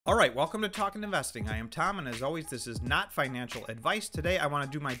All right, welcome to Talking Investing. I am Tom, and as always, this is not financial advice. Today, I want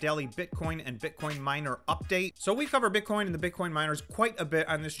to do my daily Bitcoin and Bitcoin miner update. So we cover Bitcoin and the Bitcoin miners quite a bit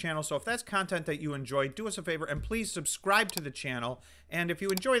on this channel. So if that's content that you enjoy, do us a favor and please subscribe to the channel. And if you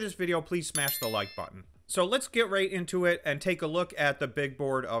enjoy this video, please smash the like button. So let's get right into it and take a look at the big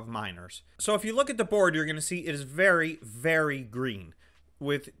board of miners. So if you look at the board, you're going to see it is very, very green,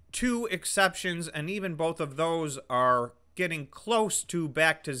 with two exceptions, and even both of those are getting close to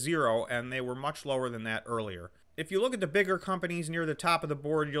back to zero, and they were much lower than that earlier. If you look at the bigger companies near the top of the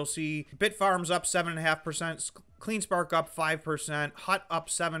board, you'll see Bitfarms up 7.5%, CleanSpark up 5%, Hut up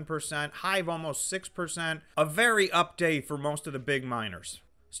 7%, Hive almost 6%. A very up day for most of the big miners.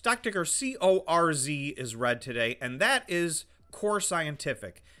 Stock ticker CORZ is red today, and that is Core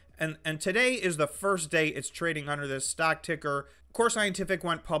Scientific. And today is the first day it's trading under this stock ticker. Core Scientific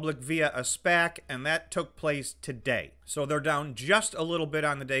went public via a SPAC, and that took place today. So they're down just a little bit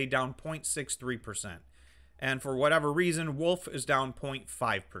on the day, down 0.63%. And for whatever reason, Wolf is down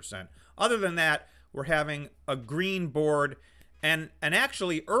 0.5%. Other than that, we're having a green board. And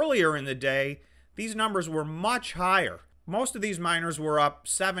actually, earlier in the day, these numbers were much higher. Most of these miners were up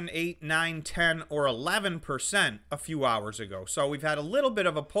 7, 8, 9, 10, or 11% a few hours ago. So we've had a little bit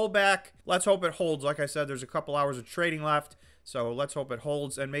of a pullback. Let's hope it holds. Like I said, there's a couple hours of trading left. So let's hope it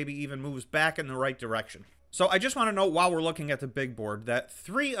holds and maybe even moves back in the right direction. So I just want to note while we're looking at the big board that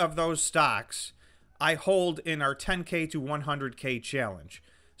 3 of those stocks I hold in our 10K to 100K challenge.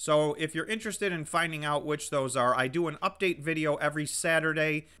 So if you're interested in finding out which those are, I do an update video every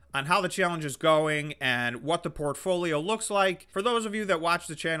Saturday on how the challenge is going and what the portfolio looks like. For those of you that watch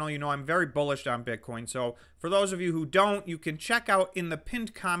the channel, you know I'm very bullish on Bitcoin. So for those of you who don't, you can check out in the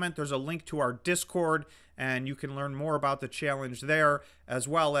pinned comment, there's a link to our Discord, and you can learn more about the challenge there, as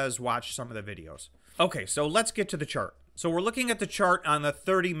well as watch some of the videos. Okay, so let's get to the chart. So we're looking at the chart on the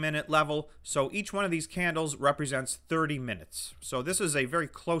 30-minute level. So each one of these candles represents 30 minutes. So this is a very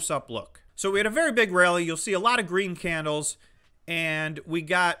close-up look. So we had a very big rally. You'll see a lot of green candles, and we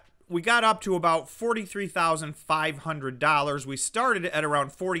got up to about $43,500. We started at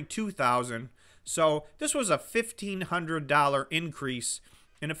around $42,000. So this was a $1,500 increase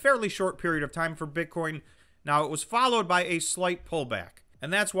in a fairly short period of time for Bitcoin. Now, it was followed by a slight pullback,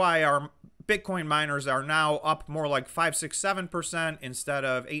 and that's why our Bitcoin miners are now up more like 5, 6, 7% instead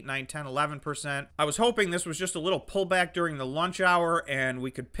of 8, 9, 10, 11%. I was hoping this was just a little pullback during the lunch hour and we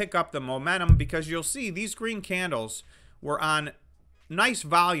could pick up the momentum, because you'll see these green candles were on nice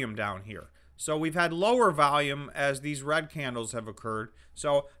volume down here. So we've had lower volume as these red candles have occurred.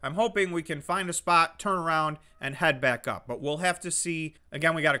 So I'm hoping we can find a spot, turn around, and head back up. But we'll have to see.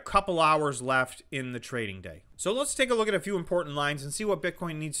 Again, we got a couple hours left in the trading day. So let's take a look at a few important lines and see what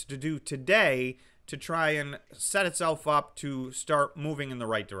Bitcoin needs to do today to try and set itself up to start moving in the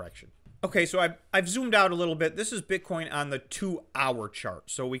right direction. Okay, so I've zoomed out a little bit. This is Bitcoin on the 2-hour chart,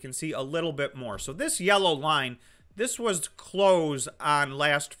 so we can see a little bit more. So this yellow line, this was close on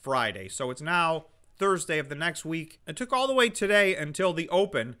last Friday, so it's now Thursday of the next week. It took all the way today until the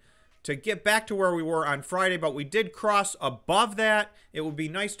open to get back to where we were on Friday, but we did cross above that. It would be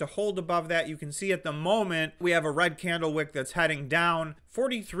nice to hold above that. You can see at the moment we have a red candle wick that's heading down.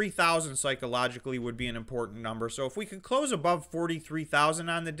 43,000 psychologically would be an important number. So if we could close above 43,000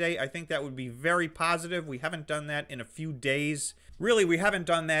 on the day, I think that would be very positive. We haven't done that in a few days. Really, we haven't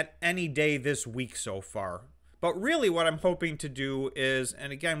done that any day this week so far. But really what I'm hoping to do is,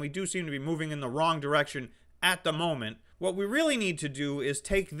 and again, we do seem to be moving in the wrong direction at the moment, what we really need to do is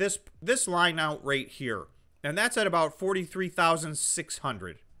take this line out right here. And that's at about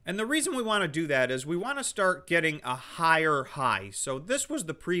 43,600. And the reason we want to do that is we want to start getting a higher high. So this was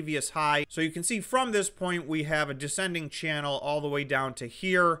the previous high. So you can see from this point, we have a descending channel all the way down to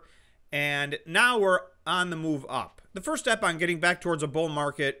here. And now we're on the move up. The first step on getting back towards a bull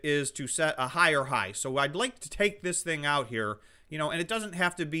market is to set a higher high. So I'd like to take this thing out here, you know, and it doesn't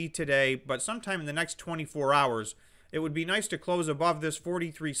have to be today, but sometime in the next 24 hours, it would be nice to close above this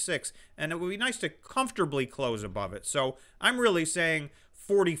 43.6, and it would be nice to comfortably close above it. So I'm really saying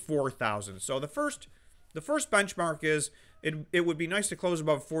 44,000. So the first benchmark is it would be nice to close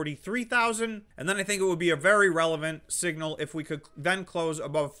above 43,000, and then I think it would be a very relevant signal if we could then close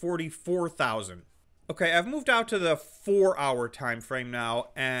above 44,000. Okay, I've moved out to the 4-hour time frame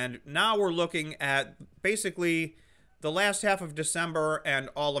now, and now we're looking at basically the last half of December and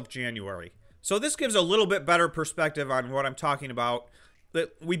all of January. So this gives a little bit better perspective on what I'm talking about.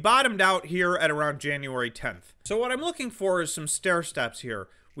 That we bottomed out here at around January 10th. So what I'm looking for is some stair steps here.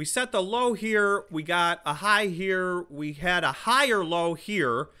 We set the low here, we got a high here, we had a higher low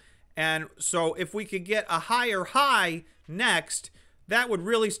here, and so if we could get a higher high next, that would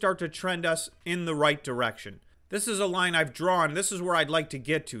really start to trend us in the right direction. This is a line I've drawn. This is where I'd like to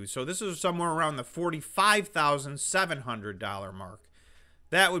get to. So this is somewhere around the $45,700 mark.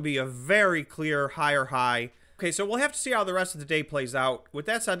 That would be a very clear higher high. Okay, so we'll have to see how the rest of the day plays out. With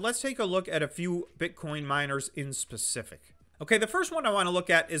that said, let's take a look at a few Bitcoin miners in specific. Okay, the first one I want to look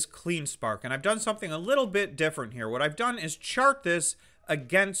at is CleanSpark, and I've done something a little bit different here. What I've done is chart this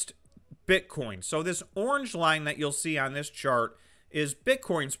against Bitcoin. So this orange line that you'll see on this chart is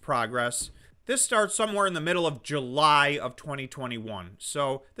Bitcoin's progress. This starts somewhere in the middle of July of 2021.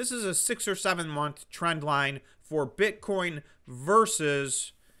 So this is a 6 or 7 month trend line for Bitcoin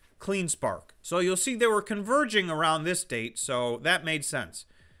versus CleanSpark. So you'll see they were converging around this date, so that made sense.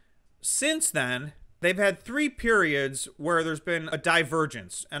 Since then, they've had 3 periods where there's been a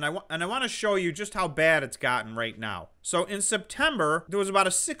divergence, and I want to show you just how bad it's gotten right now. So in September, there was about a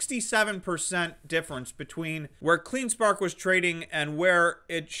 67% difference between where CleanSpark was trading and where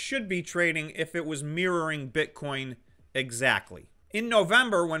it should be trading if it was mirroring Bitcoin exactly. In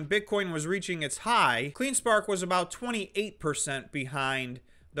November, when Bitcoin was reaching its high, CleanSpark was about 28% behind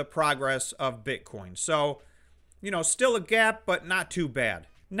the progress of Bitcoin. So, still a gap, but not too bad.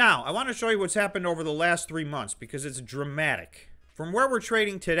 Now, I want to show you what's happened over the last 3 months because it's dramatic. From where we're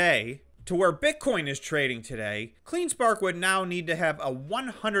trading today to where Bitcoin is trading today, CleanSpark would now need to have a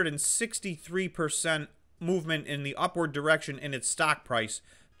 163% movement in the upward direction in its stock price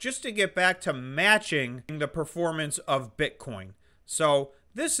just to get back to matching the performance of Bitcoin. So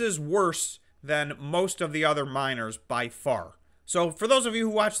this is worse than most of the other miners by far. So for those of you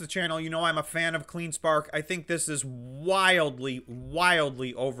who watch the channel, you know I'm a fan of CleanSpark. I think this is wildly,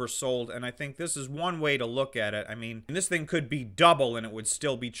 wildly oversold, and I think this is one way to look at it. I mean, this thing could be double and it would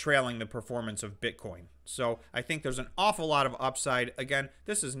still be trailing the performance of Bitcoin. So I think there's an awful lot of upside. Again,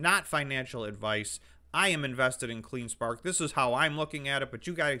 this is not financial advice. I am invested in CleanSpark. This is how I'm looking at it, but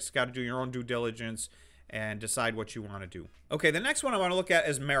you guys got to do your own due diligence and decide what you want to do. Okay, the next one I want to look at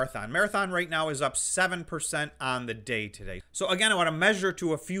is Marathon. Marathon right now is up 7% on the day today. So again, I want to measure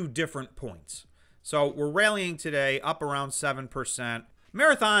to a few different points. So we're rallying today, up around 7%.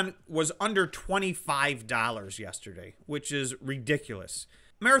 Marathon was under $25 yesterday, which is ridiculous.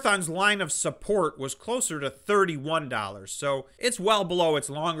 Marathon's line of support was closer to $31, so it's well below its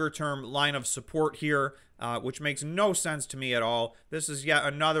longer-term line of support here, which makes no sense to me at all. This is yet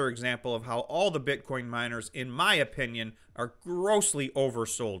another example of how all the Bitcoin miners, in my opinion, are grossly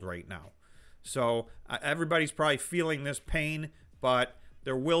oversold right now. So everybody's probably feeling this pain, but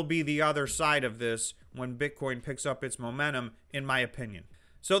there will be the other side of this when Bitcoin picks up its momentum, in my opinion.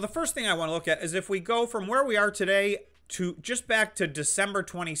 So the first thing I want to look at is if we go from where we are today to just back to December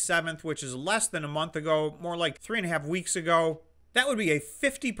 27th, which is less than a month ago, more like 3.5 weeks ago, that would be a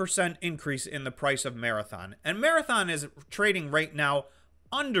 50% increase in the price of Marathon. And Marathon is trading right now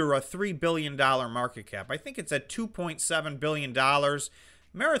under a $3 billion market cap. I think it's at $2.7 billion.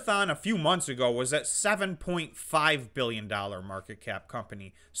 Marathon a few months ago was at $7.5 billion market cap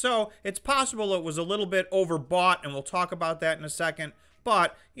company. So it's possible it was a little bit overbought, and we'll talk about that in a second.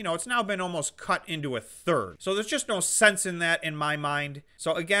 But, it's now been almost cut into a third. So there's just no sense in that in my mind.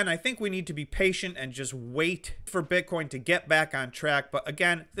 So again, I think we need to be patient and just wait for Bitcoin to get back on track. But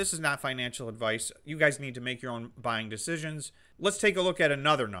again, this is not financial advice. You guys need to make your own buying decisions. Let's take a look at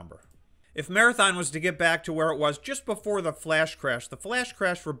another number. If Marathon was to get back to where it was just before the flash crash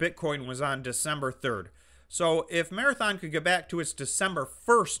for Bitcoin was on December 3rd. So if Marathon could get back to its December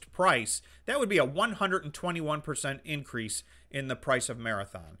 1st price, that would be a 121% increase in the price of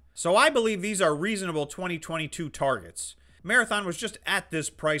Marathon. So I believe these are reasonable 2022 targets. Marathon was just at this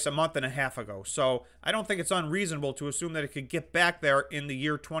price a month and a half ago, so I don't think it's unreasonable to assume that it could get back there in the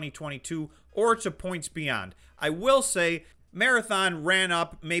year 2022 or to points beyond. I will say Marathon ran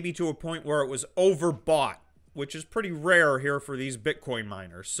up maybe to a point where it was overbought, which is pretty rare here for these Bitcoin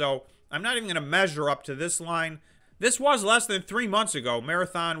miners. So I'm not even going to measure up to this line. This was less than 3 months ago.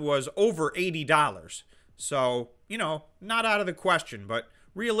 Marathon was over $80. So, not out of the question, but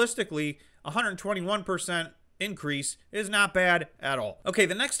realistically, 121% increase is not bad at all. Okay,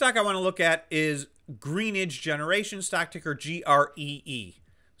 the next stock I want to look at is Greenidge Generation, stock ticker GREE.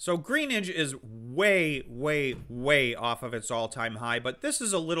 So Greenidge is way, way, way off of its all-time high, but this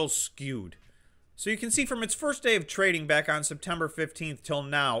is a little skewed. So you can see from its first day of trading back on September 15th till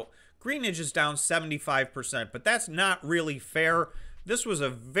now, Greenidge is down 75%, but that's not really fair. This was a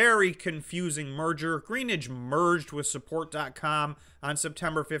very confusing merger. Greenidge merged with Support.com on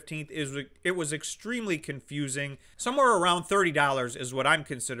September 15th. It was extremely confusing. Somewhere around $30 is what I'm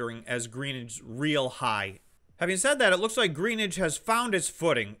considering as Greenidge's real high. Having said that, it looks like Greenidge has found its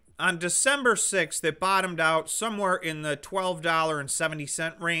footing. On December 6th, it bottomed out somewhere in the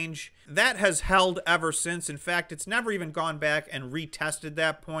 $12.70 range. That has held ever since. In fact, it's never even gone back and retested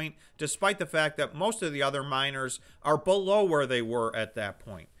that point, despite the fact that most of the other miners are below where they were at that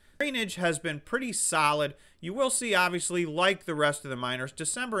point. Greenage has been pretty solid. You will see, obviously, like the rest of the miners,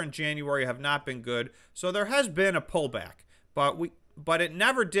 December and January have not been good, so there has been a pullback. But it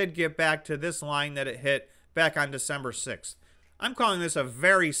never did get back to this line that it hit back on December 6th. I'm calling this a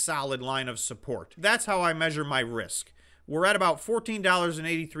very solid line of support. That's how I measure my risk. We're at about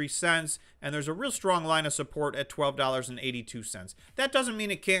 $14.83, and there's a real strong line of support at $12.82. That doesn't mean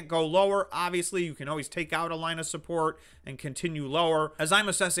it can't go lower. Obviously, you can always take out a line of support and continue lower. As I'm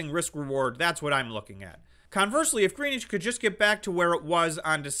assessing risk-reward, that's what I'm looking at. Conversely, if Greenage could just get back to where it was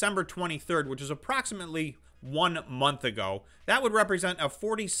on December 23rd, which is approximately 1 month ago, that would represent a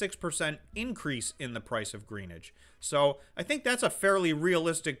 46% increase in the price of Greenage. So I think that's a fairly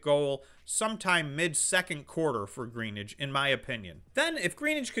realistic goal sometime mid-second quarter for Greenage, in my opinion. Then if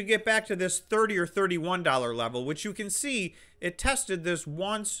Greenage could get back to this $30 or $31 level, which you can see it tested this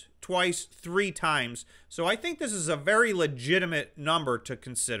once, twice, 3 times. So I think this is a very legitimate number to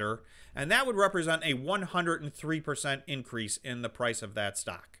consider, and that would represent a 103% increase in the price of that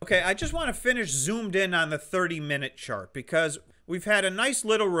stock. Okay, I just want to finish zoomed in on the 30-minute chart because we've had a nice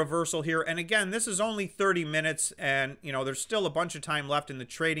little reversal here, and again, this is only 30 minutes, and there's still a bunch of time left in the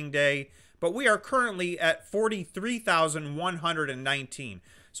trading day, but we are currently at 43,119.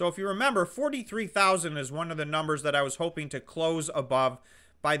 So if you remember, 43,000 is one of the numbers that I was hoping to close above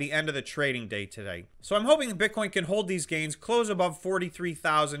by the end of the trading day today. So I'm hoping that Bitcoin can hold these gains, close above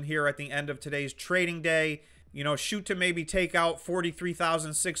 43,000 here at the end of today's trading day. Shoot to maybe take out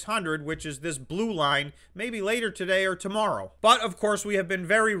 43,600, which is this blue line, maybe later today or tomorrow. But of course, we have been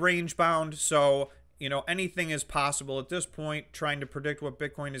very range bound, so anything is possible at this point. Trying to predict what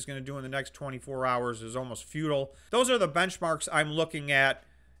Bitcoin is going to do in the next 24 hours is almost futile. Those are the benchmarks I'm looking at.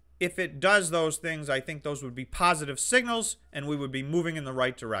 If it does those things, I think those would be positive signals and we would be moving in the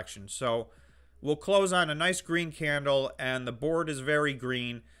right direction. So we'll close on a nice green candle and the board is very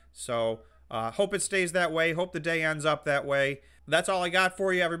green. So hope it stays that way. Hope the day ends up that way. That's all I got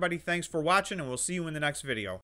for you, everybody. Thanks for watching and we'll see you in the next video.